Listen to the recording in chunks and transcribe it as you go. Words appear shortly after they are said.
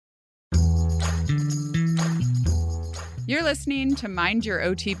You're listening to Mind Your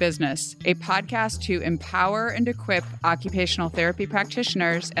OT Business, a podcast to empower and equip occupational therapy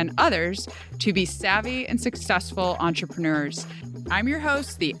practitioners and others to be savvy and successful entrepreneurs. I'm your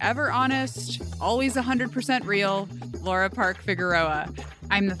host, the ever honest, always 100% real, Laura Park Figueroa.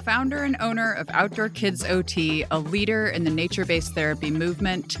 I'm the founder and owner of Outdoor Kids OT, a leader in the nature-based therapy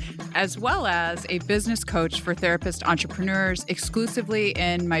movement, as well as a business coach for therapist entrepreneurs exclusively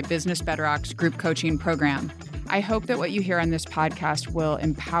in my Business Bedrocks group coaching program. I hope that what you hear on this podcast will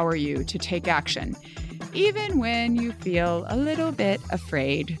empower you to take action, even when you feel a little bit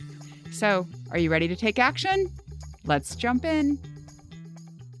afraid. So, are you ready to take action? Let's jump in.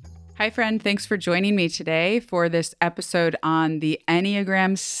 Hi, friend. Thanks for joining me today for this episode on the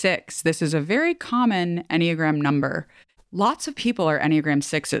Enneagram 6. This is a very common Enneagram number. Lots of people are Enneagram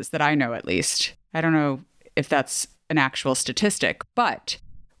 6s that I know, at least. I don't know if that's an actual statistic, but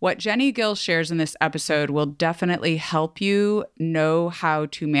what Jenny Gill shares in this episode will definitely help you know how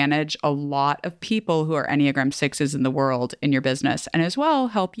to manage a lot of people who are Enneagram 6s in the world in your business, and as well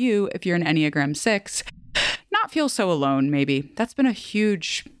help you, if you're an Enneagram 6, not feel so alone, maybe. That's been a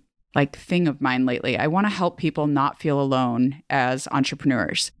huge thing of mine lately. I want to help people not feel alone as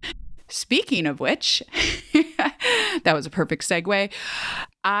entrepreneurs. Speaking of which, that was a perfect segue.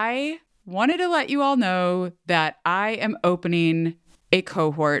 I wanted to let you all know that I am opening a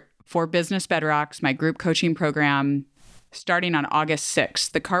cohort for Business Bedrocks, my group coaching program, starting on August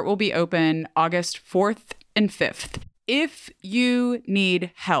 6th. The cart will be open August 4th and 5th. If you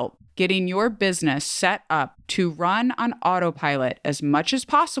need help getting your business set up to run on autopilot as much as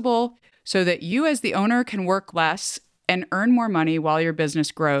possible so that you as the owner can work less and earn more money while your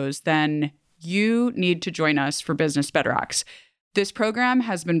business grows, then you need to join us for Business Bedrocks. This program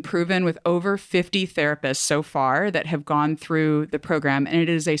has been proven with over 50 therapists so far that have gone through the program, and it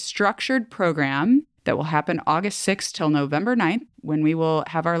is a structured program that will happen August 6th till November 9th when we will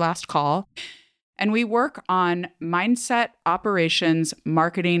have our last call. And we work on mindset, operations,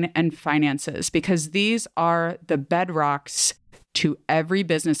 marketing, and finances because these are the bedrocks to every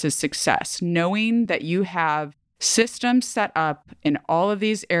business's success. Knowing that you have systems set up in all of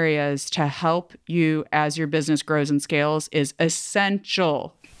these areas to help you as your business grows and scales is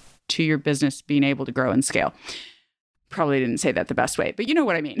essential to your business being able to grow and scale. Probably didn't say that the best way, but you know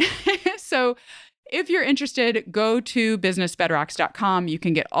what I mean. So if you're interested, go to businessbedrocks.com. You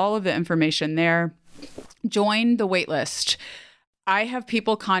can get all of the information there. Join the waitlist. I have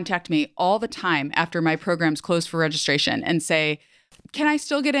people contact me all the time after my programs close for registration and say, can I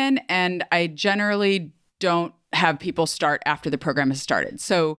still get in? And I generally don't have people start after the program has started.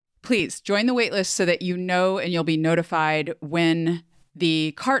 So please join the waitlist so that you know and you'll be notified when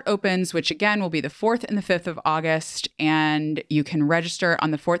the cart opens, which again will be the 4th and the 5th of August. And you can register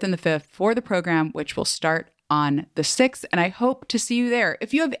on the 4th and the 5th for the program, which will start on the 6th. And I hope to see you there.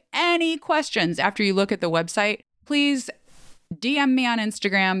 If you have any questions after you look at the website, please DM me on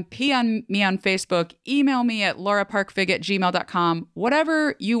Instagram, PM me on Facebook, email me at lauraparkfig@gmail.com.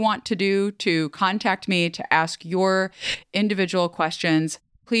 Whatever you want to do to contact me to ask your individual questions,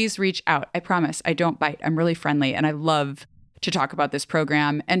 please reach out. I promise I don't bite. I'm really friendly and I love to talk about this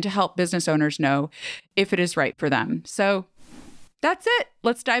program and to help business owners know if it is right for them. So that's it.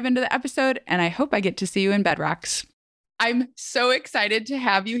 Let's dive into the episode and I hope I get to see you in Bedrocks. I'm so excited to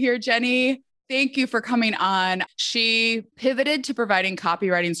have you here, Jenny. Thank you for coming on. She pivoted to providing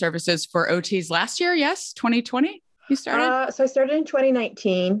copywriting services for OTs last year. Yes, 2020 you started? So I started in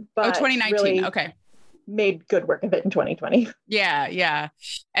 2019. But 2019. Really okay. Made good work of it in 2020. Yeah.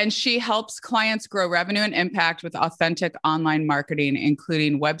 And she helps clients grow revenue and impact with authentic online marketing,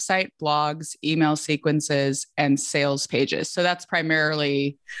 including website, blogs, email sequences, and sales pages. So that's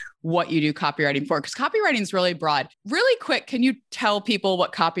primarily what you do copywriting for, because copywriting is really broad. Really quick, can you tell people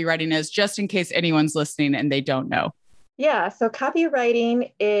what copywriting is, just in case anyone's listening and they don't know? Yeah. So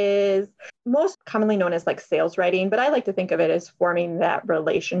copywriting is most commonly known as sales writing, but I like to think of it as forming that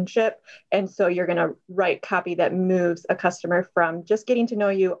relationship. And so you're going to write copy that moves a customer from just getting to know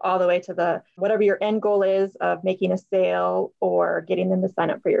you all the way to the whatever your end goal is of making a sale or getting them to sign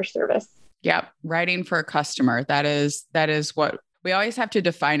up for your service. Yeah. Writing for a customer. That is what we always have to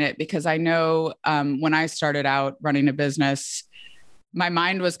define it, because I know when I started out running a business, my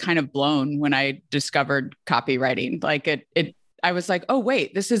mind was kind of blown when I discovered copywriting. I was like, oh,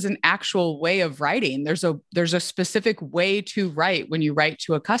 wait, this is an actual way of writing. There's a specific way to write when you write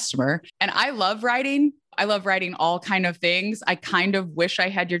to a customer. And I love writing. I love writing all kind of things. I kind of wish I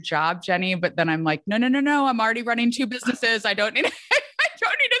had your job, Jenny, but then I'm like, no. I'm already running 2 businesses. I don't need to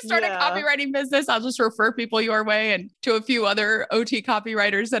start a copywriting business. I'll just refer people your way and to a few other OT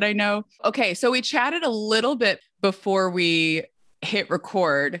copywriters that I know. Okay. So we chatted a little bit before we hit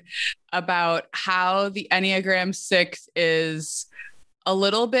record about how the Enneagram 6 is a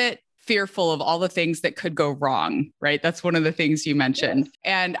little bit fearful of all the things that could go wrong, right? That's one of the things you mentioned. Yes.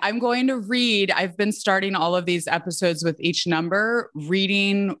 And I'm going to read, I've been starting all of these episodes with each number,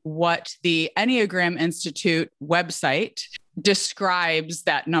 reading what the Enneagram Institute website describes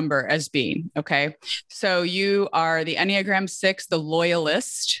that number as being. Okay. So you are the Enneagram 6, the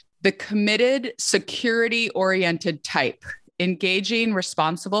loyalist, the committed, security-oriented type, engaging,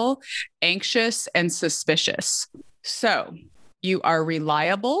 responsible, anxious, and suspicious. So you are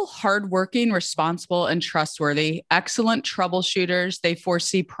reliable, hardworking, responsible, and trustworthy, excellent troubleshooters. They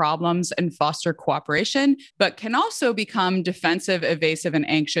foresee problems and foster cooperation, but can also become defensive, evasive, and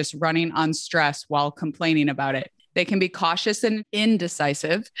anxious, running on stress while complaining about it. They can be cautious and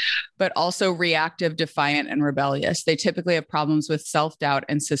indecisive, but also reactive, defiant, and rebellious. They typically have problems with self-doubt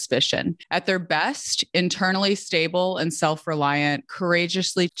and suspicion. At their best, internally stable and self-reliant,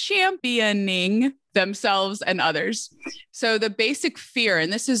 courageously championing themselves and others. So the basic fear,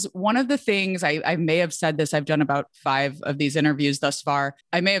 and this is one of the things I may have said this, I've done about 5 of these interviews thus far.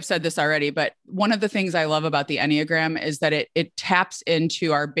 I may have said this already, but one of the things I love about the Enneagram is that it taps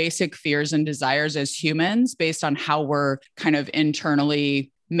into our basic fears and desires as humans based on how we're kind of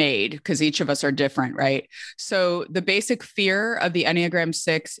internally made, because each of us are different, right? So the basic fear of the Enneagram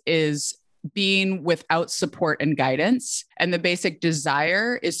 6 is being without support and guidance. And the basic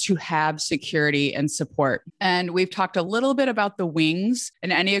desire is to have security and support. And we've talked a little bit about the wings. An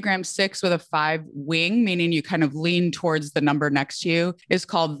Enneagram 6 with a 5 wing, meaning you kind of lean towards the number next to you, is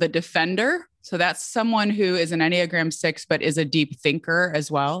called the defender. So that's someone who is an Enneagram 6, but is a deep thinker as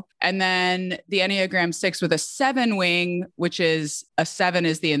well. And then the Enneagram 6 with a 7 wing, which is a 7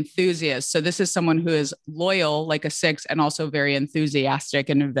 is the enthusiast. So this is someone who is loyal like a 6 and also very enthusiastic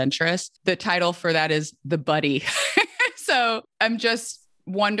and adventurous. The title for that is the buddy. So I'm just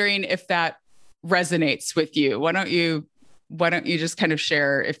wondering if that resonates with you. Why don't you just kind of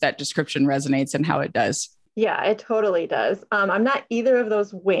share if that description resonates and how it does? Yeah, it totally does. I'm not either of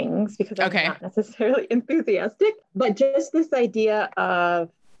those wings because I'm not necessarily enthusiastic, but just this idea of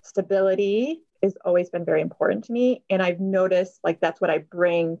stability has always been very important to me. And I've noticed like that's what I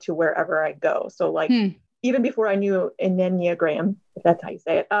bring to wherever I go. So like even before I knew an Enneagram, if that's how you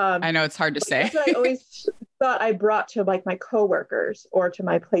say it. I know it's hard to say. That's what I always thought I brought to like my coworkers or to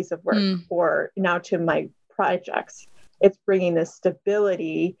my place of work or now to my projects. It's bringing this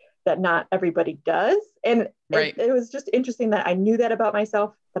stability that not everybody does. And it was just interesting that I knew that about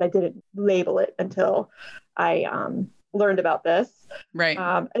myself, but I didn't label it until I learned about this. Right.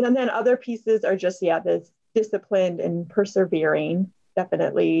 And then other pieces are just, this disciplined and persevering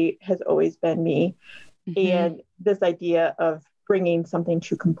definitely has always been me. Mm-hmm. And this idea of bringing something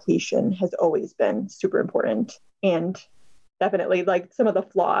to completion has always been super important. And definitely like some of the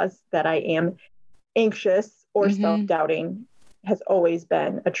flaws that I am anxious or self-doubting has always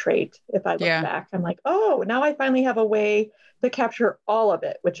been a trait. If I look back, I'm like, oh, now I finally have a way to capture all of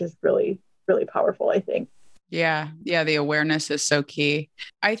it, which is really, really powerful, I think. Yeah. Yeah. The awareness is so key.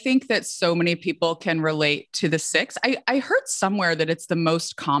 I think that so many people can relate to the 6. I heard somewhere that it's the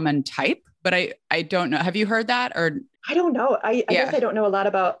most common type, but I don't know. Have you heard that or? I don't know. I guess I don't know a lot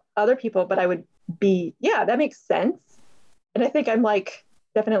about other people, but I would be, that makes sense. And I think I'm like,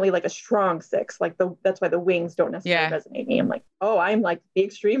 definitely like a strong 6. Like that's why the wings don't necessarily resonate me. I'm like, oh, I'm like the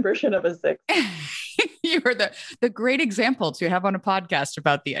extreme version of a 6. You are the great example to have on a podcast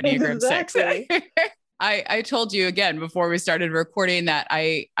about the Enneagram 6. I told you again before we started recording that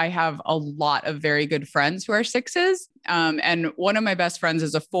I have a lot of very good friends who are 6s. And one of my best friends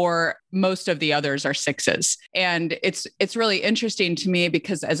is a 4. Most of the others are 6s. And it's really interesting to me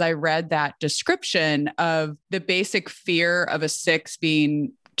because as I read that description of the basic fear of a 6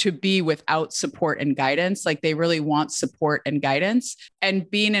 being to be without support and guidance, like they really want support and guidance. And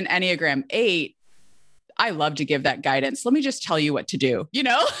being an Enneagram 8, I love to give that guidance. Let me just tell you what to do,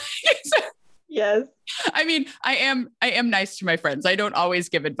 Yes. I mean, I am nice to my friends. I don't always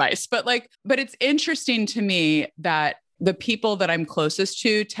give advice, but it's interesting to me that the people that I'm closest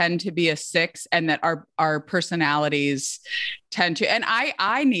to tend to be a 6 and that our personalities tend to, and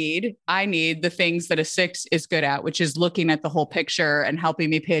I need the things that a 6 is good at, which is looking at the whole picture and helping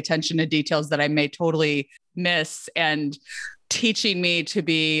me pay attention to details that I may totally miss and teaching me to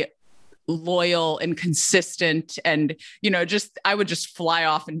be loyal and consistent. And, I would just fly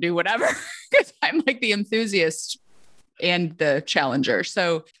off and do whatever because I'm like the enthusiast and the challenger.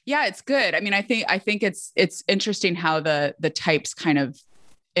 So yeah, it's good. I mean, I think it's interesting how the types kind of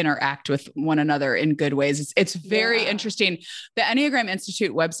interact with one another in good ways. It's very interesting. The Enneagram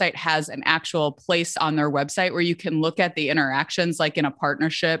Institute website has an actual place on their website where you can look at the interactions, like in a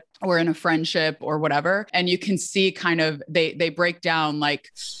partnership or in a friendship or whatever. And you can see kind of, they break down like,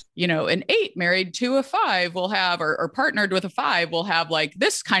 an 8 married to a 5 will have, or partnered with a 5 will have like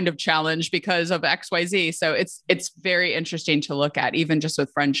this kind of challenge because of XYZ. So it's very interesting to look at, even just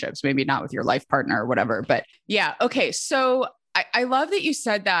with friendships, maybe not with your life partner or whatever, but yeah. Okay. So I love that you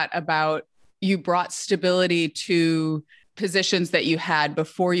said that about you brought stability to positions that you had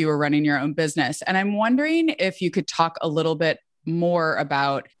before you were running your own business. And I'm wondering if you could talk a little bit more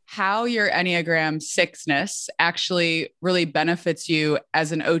about how your Enneagram 6-ness actually really benefits you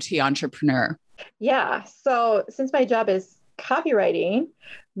as an OT entrepreneur. Yeah. So since my job is copywriting,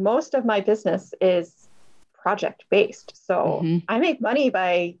 most of my business is project based. So I make money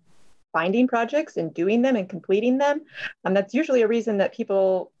by finding projects and doing them and completing them. And that's usually a reason that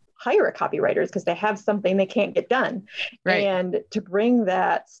people hire a copywriter, because they have something they can't get done. Right. And to bring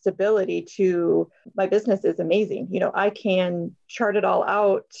that stability to my business is amazing. I can chart it all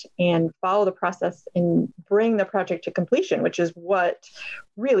out and follow the process and bring the project to completion, which is what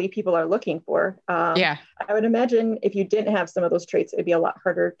really people are looking for. I would imagine if you didn't have some of those traits, it'd be a lot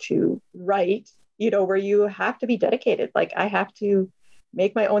harder to write, where you have to be dedicated. Like I have to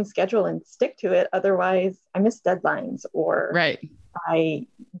make my own schedule and stick to it. Otherwise I miss deadlines or I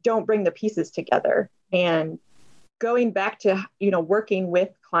don't bring the pieces together. And going back to, working with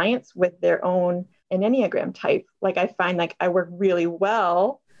clients with their own Enneagram type, like I find like I work really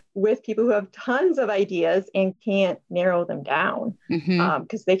well with people who have tons of ideas and can't narrow them down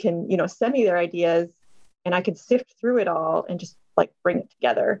because they can, send me their ideas and I can sift through it all and just like bring it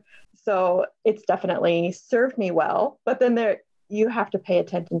together. So it's definitely served me well, but then you have to pay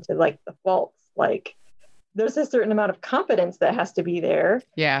attention to like the faults. Like there's a certain amount of confidence that has to be there.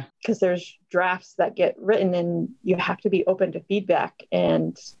 Yeah. Because there's drafts that get written and you have to be open to feedback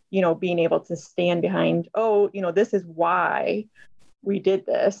and, being able to stand behind, this is why we did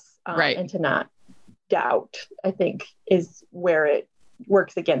this. And to not doubt, I think is where it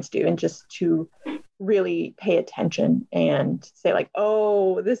works against you, and just to really pay attention and say like,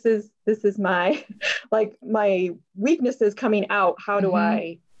 oh, this is my, like my weaknesses coming out. How do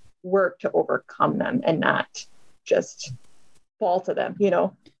I work to overcome them and not just fall to them,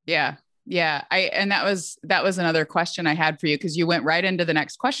 Yeah. Yeah. And that was another question I had for you, because you went right into the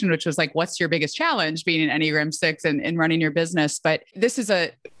next question, which was like, what's your biggest challenge being an Enneagram 6 and running your business? But this is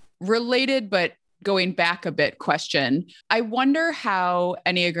a related, but going back a bit question. I wonder how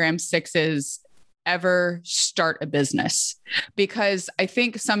Enneagram 6s ever start a business, because I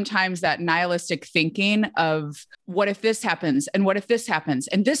think sometimes that nihilistic thinking of what if this happens and what if this happens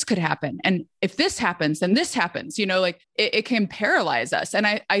and this could happen and if this happens then this happens, like it can paralyze us. And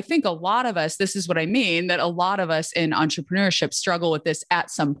I think a lot of us, this is what I mean, that a lot of us in entrepreneurship struggle with this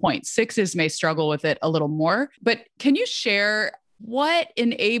at some point. 6s may struggle with it a little more, but can you share what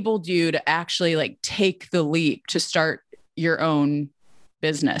enabled you to actually like take the leap to start your own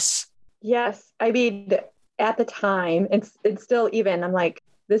business? Yes. I mean, at the time, it's still even, I'm like,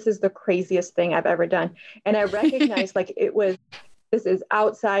 this is the craziest thing I've ever done. And I recognized like this is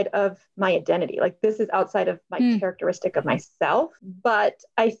outside of my identity. Like this is outside of my characteristic of myself. But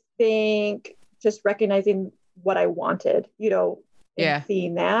I think just recognizing what I wanted, and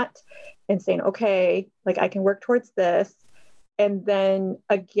seeing that and saying, okay, like I can work towards this. And then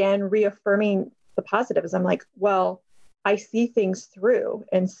again, reaffirming the positives. I'm like, well, I see things through.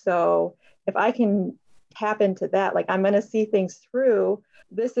 And so if I can tap into that, like I'm going to see things through,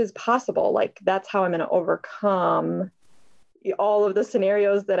 this is possible. Like that's how I'm going to overcome all of the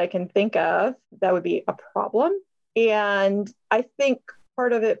scenarios that I can think of that would be a problem. And I think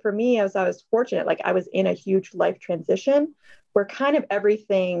part of it for me, as I was fortunate, like I was in a huge life transition where kind of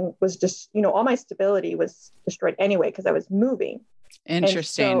everything was just, all my stability was destroyed anyway, because I was moving.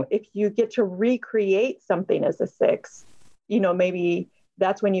 Interesting. And so if you get to recreate something as a 6, maybe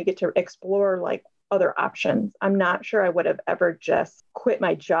that's when you get to explore like other options. I'm not sure I would have ever just quit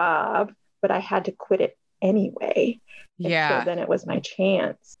my job, but I had to quit it anyway. Yeah. And so then it was my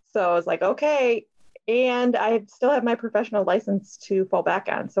chance. So I was like, okay. And I still have my professional license to fall back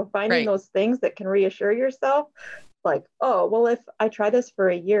on. So finding those things that can reassure yourself, like, oh, well, if I try this for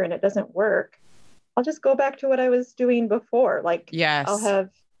a year and it doesn't work, I'll just go back to what I was doing before. Like, yes, I'll have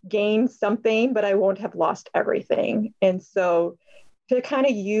gained something, but I won't have lost everything. And so to kind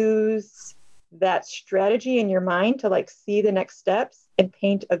of use that strategy in your mind to like see the next steps and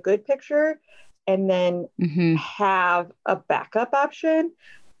paint a good picture, and then have a backup option,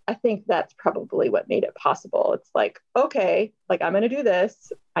 I think that's probably what made it possible. It's like, okay, like I'm going to do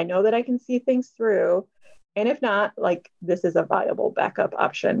this. I know that I can see things through. And if not, like this is a viable backup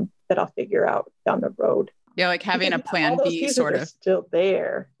option that I'll figure out down the road. Yeah, like having Because a plan all those B pieces sort are of. still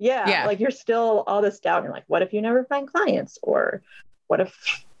there. Yeah, Yeah. like you're still all this doubt. And you're like, what if you never find clients? Or what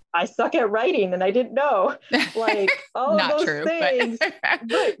if I suck at writing and I didn't know? Like all of Not those true, things.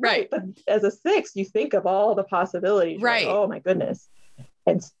 but Right. But as a 6, you think of all the possibilities. Right. Like, oh my goodness.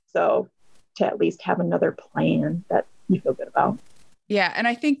 And so to at least have another plan that you feel good about. Yeah. And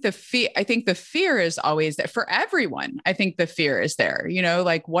I think the fear is always there for everyone. I think the fear is there,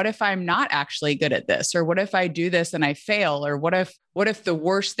 like, what if I'm not actually good at this? Or what if I do this and I fail? Or what if the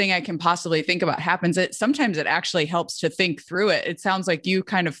worst thing I can possibly think about happens? Sometimes it actually helps to think through it. It sounds like you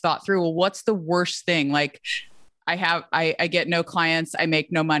kind of thought through, well, what's the worst thing? Like I get no clients, I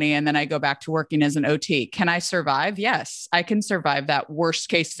make no money, and then I go back to working as an OT. Can I survive? Yes, I can survive that worst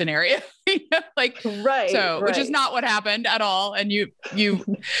case scenario. Right. Which is not what happened at all. And you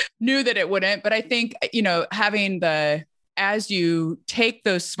knew that it wouldn't, but I think, as you take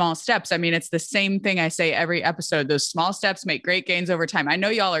those small steps, I mean, it's the same thing I say every episode, those small steps make great gains over time. I know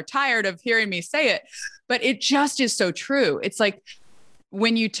y'all are tired of hearing me say it, but it just is so true. It's like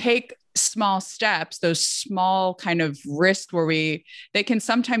when you take small steps, those small kind of risks they can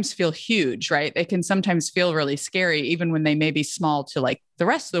sometimes feel huge, right? They can sometimes feel really scary, even when they may be small to like the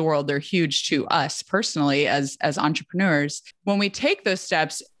rest of the world, they're huge to us personally as entrepreneurs. When we take those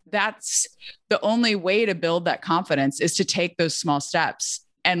steps, that's the only way to build that confidence is to take those small steps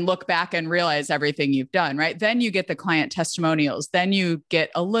and look back and realize everything you've done, right? Then you get the client testimonials. Then you get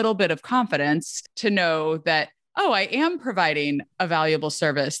a little bit of confidence to know that, oh, I am providing a valuable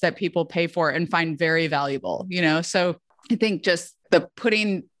service that people pay for and find very valuable, So I think just the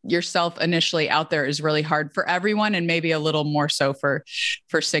putting yourself initially out there is really hard for everyone, and maybe a little more so for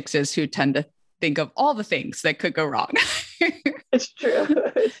 6s who tend to think of all the things that could go wrong. It's true.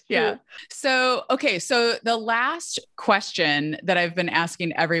 Yeah. So, okay. So the last question that I've been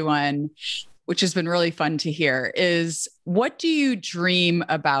asking everyone, which has been really fun to hear, is what do you dream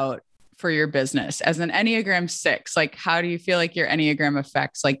about for your business as an Enneagram 6? Like, how do you feel like your Enneagram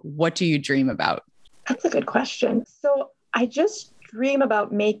affects? Like, what do you dream about? That's a good question. So I just dream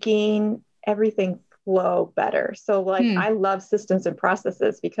about making everything flow better. So I love systems and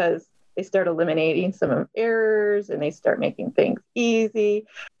processes because they start eliminating some of errors and they start making things easy.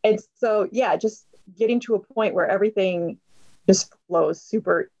 And so, yeah, just getting to a point where everything just flows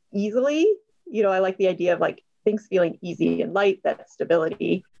super easily. I like the idea of like things feeling easy and light, that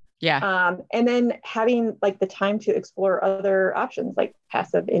stability. Yeah. And then having like the time to explore other options like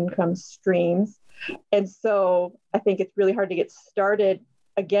passive income streams. And so I think it's really hard to get started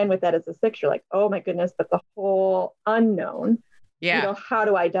again with that as a 6. You're like, oh my goodness, that's a whole unknown. Yeah. How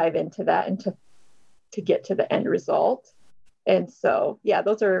do I dive into that and to get to the end result? And so, yeah,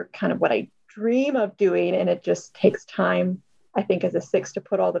 those are kind of what I dream of doing. And it just takes time, I think, as a 6 to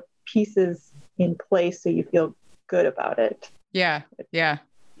put all the pieces in place so you feel good about it. Yeah. Yeah.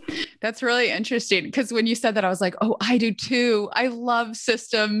 That's really interesting because when you said that, I was like, oh, I do too. I love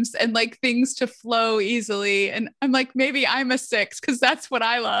systems and like things to flow easily. And I'm like, maybe I'm a 6 because that's what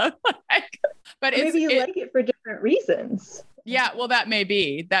I love. But maybe you like it for different reasons. Yeah, well, that may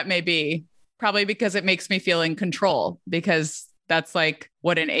be probably because it makes me feel in control, because that's like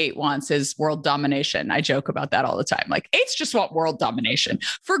what an 8 wants is world domination. I joke about that all the time. Like 8s just want world domination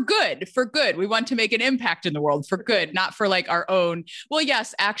for good. We want to make an impact in the world for good, not for like our own. Well,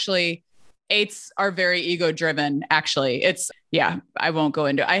 yes, actually 8s are very ego driven. Actually, I won't go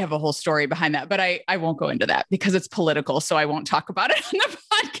into, I have a whole story behind that, but I won't go into that because it's political. So I won't talk about it on the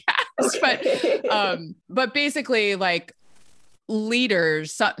podcast, Okay. but basically like,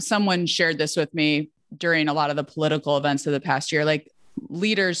 leaders, someone shared this with me during a lot of the political events of the past year, like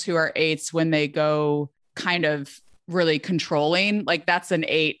leaders who are 8s, when they go kind of really controlling, like that's an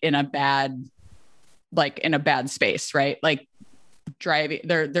 8 in a bad space, right? Like driving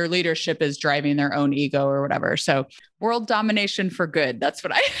their leadership is driving their own ego or whatever. So world domination for good. That's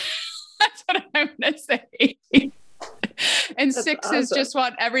what I'm going to say. And that's 6s awesome. Just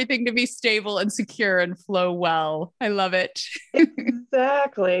want everything to be stable and secure and flow well. I love it.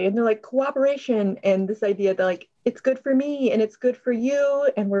 Exactly. And they're like cooperation and this idea that like, it's good for me and it's good for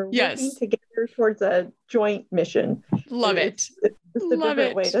you. And we're working together towards a joint mission. Love it. It's a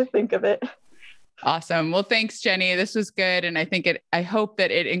different way to think of it. Awesome. Well, thanks, Jenny. This was good. And I hope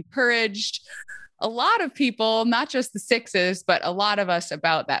that it encouraged a lot of people, not just the 6s, but a lot of us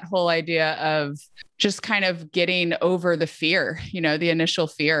about that whole idea of just kind of getting over the fear, the initial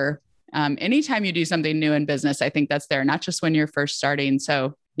fear. Anytime you do something new in business, I think that's there, not just when you're first starting.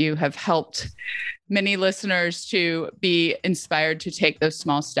 So you have helped many listeners to be inspired to take those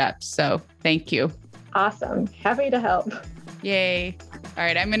small steps. So thank you. Awesome. Happy to help. Yay. All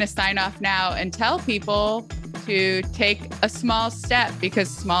right. I'm going to sign off now and tell people to take a small step, because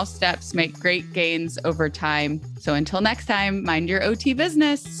small steps make great gains over time. So until next time, mind your OT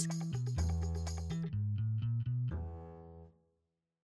business.